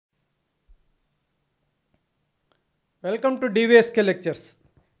Welcome to DVSK lectures.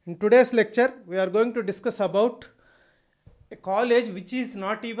 In today's lecture, we are going to discuss about a college which is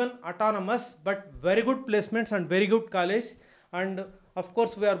not even autonomous but very good placements and very good college. And of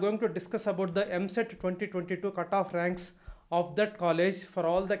course, we are going to discuss about the MSET 2022 cutoff ranks of that college for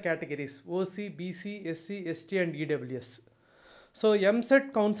all the categories OC, BC, SC, ST and EWS. So EAMCET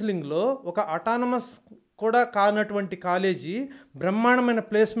కౌన్సిలింగ్లో ఒక autonomous కూడా కానటువంటి college బ్రహ్మాండమైన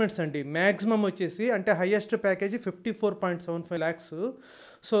placements అండి. Maximum వచ్చేసి అంటే highest package 54.75 lakhs.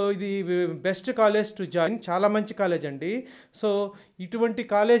 So ఇది best college to join, చాలా మంచి కాలేజ్ అండి. సో ఇటువంటి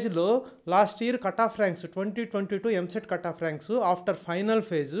కాలేజీలో last year cut off ranks 2022 EAMCET cut off ranks after final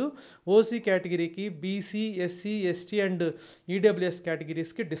phase OC కేటగిరీకి, BC, SC, ST and EWS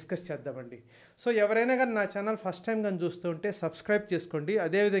కేటగిరీస్కి discuss చేద్దామండి. సో ఎవరైనా కానీ నా ఛానల్ ఫస్ట్ టైం కానీ చూస్తుంటే సబ్స్క్రైబ్ చేసుకోండి.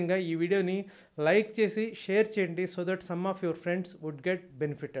 అదేవిధంగా ఈ వీడియోని లైక్ చేసి షేర్ చేయండి so that some of your friends would get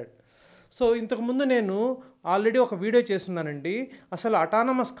benefited. So ఇంతకుముందు నేను ఆల్రెడీ ఒక వీడియో చేస్తున్నానండి, అసలు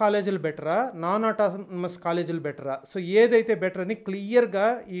అటానమస్ కాలేజీలు బెటరా, నాన్ అటానమస్ కాలేజీలు బెటరా, సో ఏదైతే బెటర్ అని క్లియర్గా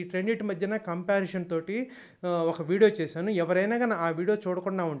ఈ రెండింటి మధ్యన కంపారిజన్ తోటి ఒక వీడియో చేశాను. ఎవరైనా కానీ ఆ వీడియో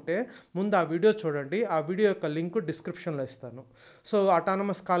చూడకుండా ఉంటే ముందు ఆ వీడియో చూడండి. ఆ వీడియో యొక్క లింక్ డిస్క్రిప్షన్లో ఇస్తాను. So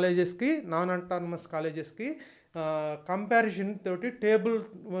autonomous కాలేజెస్కి, non autonomous కాలేజెస్కి comparison తోటి టేబుల్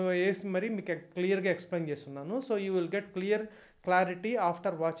వేసి మరి మీకు క్లియర్గా ఎక్స్ప్లెయిన్ చేస్తున్నాను. So you will get clarity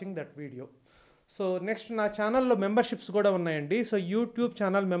after watching that video. So next నా ఛానల్లో మెంబర్షిప్స్ కూడా ఉన్నాయండి. సో యూట్యూబ్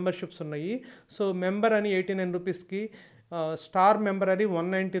ఛానల్ మెంబర్షిప్స్ ఉన్నాయి. సో మెంబర్ అని 89 రూపీస్కి, స్టార్ మెంబర్ అని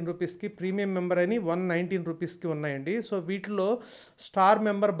 119 రూపీస్కి, ప్రీమియం మెంబర్ అని 119 రూపీస్కి ఉన్నాయండి. సో వీటిలో స్టార్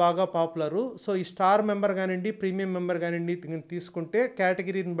మెంబర్ బాగా పాపులరు. సో ఈ స్టార్ మెంబర్ కానివ్వండి, ప్రీమియం మెంబర్ కానివ్వండి తీసుకుంటే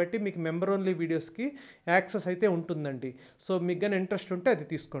కేటగిరీని బట్టి మీకు మెంబర్ ఓన్లీ వీడియోస్కి యాక్సెస్ అయితే ఉంటుందండి. సో మీకు కానీ ఇంట్రెస్ట్ ఉంటే అది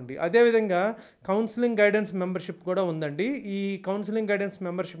తీసుకోండి. అదేవిధంగా కౌన్సిలింగ్ గైడెన్స్ మెంబర్షిప్ కూడా ఉందండి. ఈ కౌన్సిలింగ్ గైడెన్స్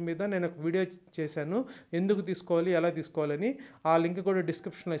మెంబర్షిప్ మీద నేను ఒక వీడియో చేశాను, ఎందుకు తీసుకోవాలి, ఎలా తీసుకోవాలని. ఆ లింక్ కూడా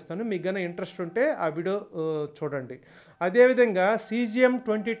డిస్క్రిప్షన్లో ఇస్తాను. మీకు కానీ ఇంట్రెస్ట్ ఉంటే ఆ వీడియో చూడండి. అదేవిధంగా CGM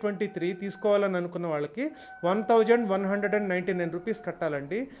 2023 తీసుకోవాలని అనుకున్న వాళ్ళకి 1199 రూపీస్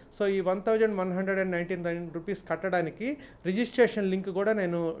కట్టాలండి. సో ఈ 1199 రూపీస్ కట్టడానికి రిజిస్ట్రేషన్ లింక్ కూడా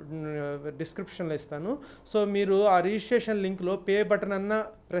నేను డిస్క్రిప్షన్లో ఇస్తాను. సో మీరు ఆ రిజిస్ట్రేషన్ లింక్లో పే బటన్ అన్నా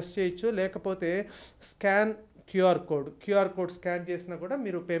ప్రెస్ చేయొచ్చు, లేకపోతే స్కాన్ క్యూఆర్ కోడ్ స్కాన్ చేసినా కూడా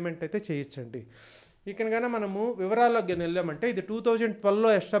మీరు పేమెంట్ అయితే చేయొచ్చండి. ఇకనగానే మనము వివరాల్లోకి వెళ్ళామంటే ఇది 2012లో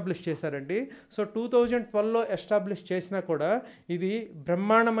ఎస్టాబ్లిష్ చేశారండి. సో 2012లో ఎస్టాబ్లిష్ చేసినా కూడా ఇది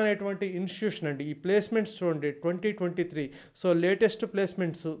బ్రహ్మాండమైనటువంటి ఇన్స్టిట్యూషన్ అండి. ఈ ప్లేస్మెంట్స్ చూడండి 2023. సో లేటెస్ట్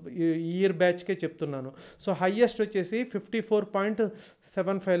ప్లేస్మెంట్స్ ఈ ఇయర్ బ్యాచ్కే చెప్తున్నాను. సో హయ్యెస్ట్ వచ్చేసి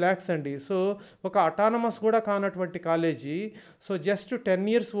 54.75 lakhs అండి. సో ఒక అటానమస్ కూడా కానటువంటి college, so just 10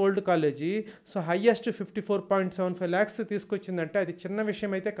 years old college, so highest 54.75 lakhs తీసుకొచ్చిందంటే అది చిన్న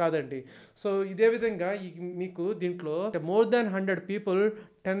విషయం అయితే కాదండి. సో ఇదే విధంగా మీకు దీంట్లో more than 100 people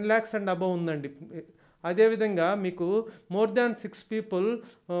 10 lakhs and above ఉందండి. అదేవిధంగా మీకు more than 6 people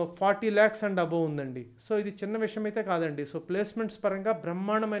 40 lakhs and above ఉందండి. సో ఇది చిన్న విషయం అయితే కాదండి. సో ప్లేస్మెంట్స్ పరంగా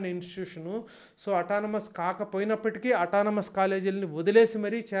బ్రహ్మాండమైన ఇన్స్టిట్యూషను. సో అటానమస్ కాకపోయినప్పటికీ అటానమస్ కాలేజీలని వదిలేసి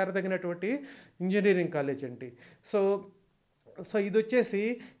మరీ చేరదగినటువంటి ఇంజనీరింగ్ కాలేజ్ అండి. సో ఇది వచ్చేసి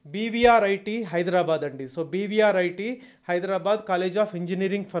BVRIT హైదరాబాద్ అండి. So BVRIT Hyderabad college of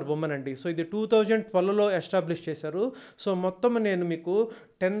engineering for women అండి. సో ఇది 2012లో ఎస్టాబ్లిష్ చేశారు. సో మొత్తం నేను మీకు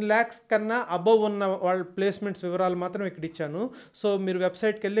 10 lakhs కన్నా అబవ్ ఉన్న వాళ్ళ ప్లేస్మెంట్స్ వివరాలు మాత్రం ఇక్కడ ఇచ్చాను. సో మీరు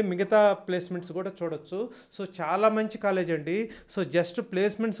వెబ్సైట్కి వెళ్ళి మిగతా ప్లేస్మెంట్స్ కూడా చూడొచ్చు. సో చాలా మంచి కాలేజ్ అండి. సో జస్ట్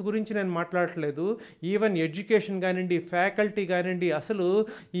ప్లేస్మెంట్స్ గురించి నేను మాట్లాడట్లేదు, ఈవెన్ ఎడ్యుకేషన్ కానివ్వండి, ఫ్యాకల్టీ కానివ్వండి, అసలు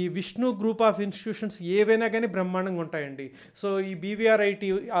ఈ విష్ణు గ్రూప్ ఆఫ్ ఇన్స్టిట్యూషన్స్ ఏవైనా కానీ బ్రహ్మాండంగా ఉంటాయండి. సో ఈ BVRIT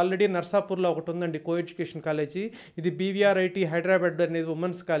ఆల్రెడీ నర్సాపూర్లో ఒకటి ఉందండి, కో ఎడ్యుకేషన్ కాలేజీ. ఇది BVRIT హైదరాబాద్ అనేది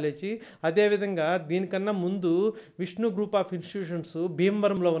ఉమెన్స్ కాలేజీ. అదేవిధంగా దీనికన్నా ముందు విష్ణు గ్రూప్ ఆఫ్ ఇన్స్టిట్యూషన్స్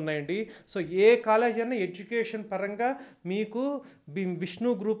భీమవరంలో ఉన్నాయండి. సో ఏ కాలేజ్ అయినా ఎడ్యుకేషన్ పరంగా మీకు విష్ణు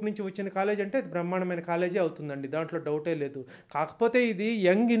గ్రూప్ నుంచి వచ్చిన కాలేజ్ అంటే అది బ్రహ్మాండమైన కాలేజీ అవుతుందండి, దాంట్లో డౌటే లేదు. కాకపోతే ఇది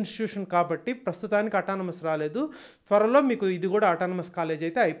యంగ్ ఇన్స్టిట్యూషన్ కాబట్టి ప్రస్తుతానికి అటానమస్ రాలేదు. త్వరలో మీకు ఇది కూడా అటానమస్ కాలేజ్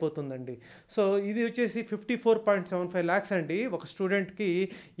అయితే అయిపోతుందండి. సో ఇది వచ్చేసి 54.75 lakhs అండి ఒక స్టూడెంట్కి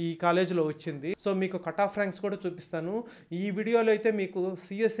ఈ కాలేజీలో వచ్చింది. సో మీకు కట్ ఆఫ్ ర్యాంక్స్ కూడా చూపిస్తాను. ఈ వీడియోలో అయితే మీకు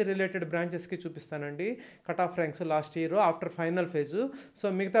CSE రిలేటెడ్ బ్రాంచెస్కి చూపిస్తానండి cut off ranks last year after final phase. So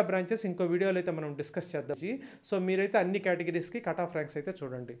మిగతా బ్రాంచెస్ ఇంకో వీడియోలో అయితే మనం డిస్కస్ చేద్దాం. సో మీరైతే అన్ని కేటగిరీస్కి కట్ ఆఫ్ ర్యాంక్స్ అయితే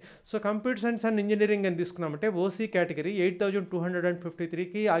చూడండి. So computer science and engineering అని తీసుకున్నామంటే OC category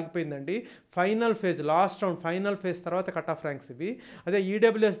 8253కి ఆగిపోయిందండి. Final phase, last round final phase తర్వాత కట్ ఆఫ్ ర్యాంక్స్ ఇవి. అదే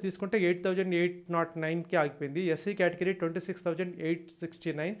ఈడబ్ల్యూఎస్ తీసుకుంటే 8809కి ఆగిపోయింది. SC category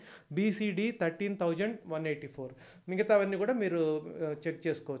 26,869, BCD 13,184. మిగతావన్నీ కూడా మీరు చెక్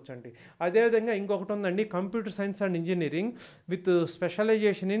చేసుకోవచ్చండి. అదేవిధంగా ఇంకొకటి ఉందండి, computer science and engineering with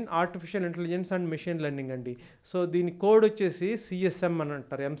specialisation in artificial intelligence and machine learning అండి. సో దీని కోడ్ వచ్చేసి సిఎస్ఎం అని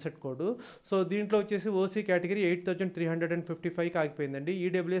అంటారు, ఎంసెట్ కోడ్. సో దీంట్లో వచ్చేసి ఓసీ కేటగిరీ 8355కి ఆగిపోయిందండి,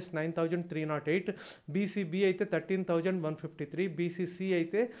 ఈడబ్ల్యూఎస్ 9308, బీసీబీ అయితే 13153, బీసీసీ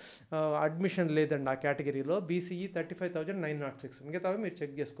అయితే అడ్మిషన్ లేదండి ఆ కేటగిరీలో, బీసీఈ 35906. మిగతావి మీరు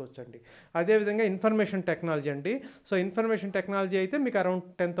చెక్ చేసుకోవచ్చండి. అదేవిధంగా ఇన్ఫర్మేషన్ టెక్నాలజీ అండి. సో ఇన్ఫర్మేషన్ టెక్నాలజీ అయితే మీకు అరౌండ్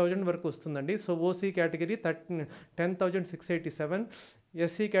 10,000 వరకు వస్తుందండి. So OC category 10,687,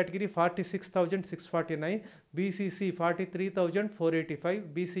 SC category 46,649, BCC 43,485,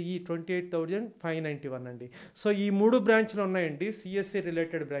 BCE 28,591 అండి. సో ఈ 3 బ్రాంచ్లు ఉన్నాయండి సిఎస్సి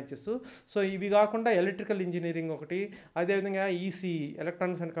రిలేటెడ్ బ్రాంచెస్. సో ఇవి కాకుండా ఎలక్ట్రికల్ ఇంజనీరింగ్ ఒకటి, అదేవిధంగా ECE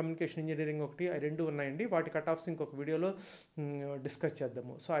electronics and communication engineering ఒకటి, అవి 2 ఉన్నాయండి. వాటి కట్ ఆఫ్స్ ఇంకొక వీడియోలో డిస్కస్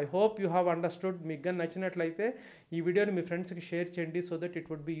చేద్దాము. So I hope you have understood. మీకు కానీ నచ్చినట్లయితే ఈ వీడియోని మీ ఫ్రెండ్స్కి షేర్ చేయండి, so that it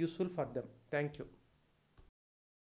would be useful for them. Thank you.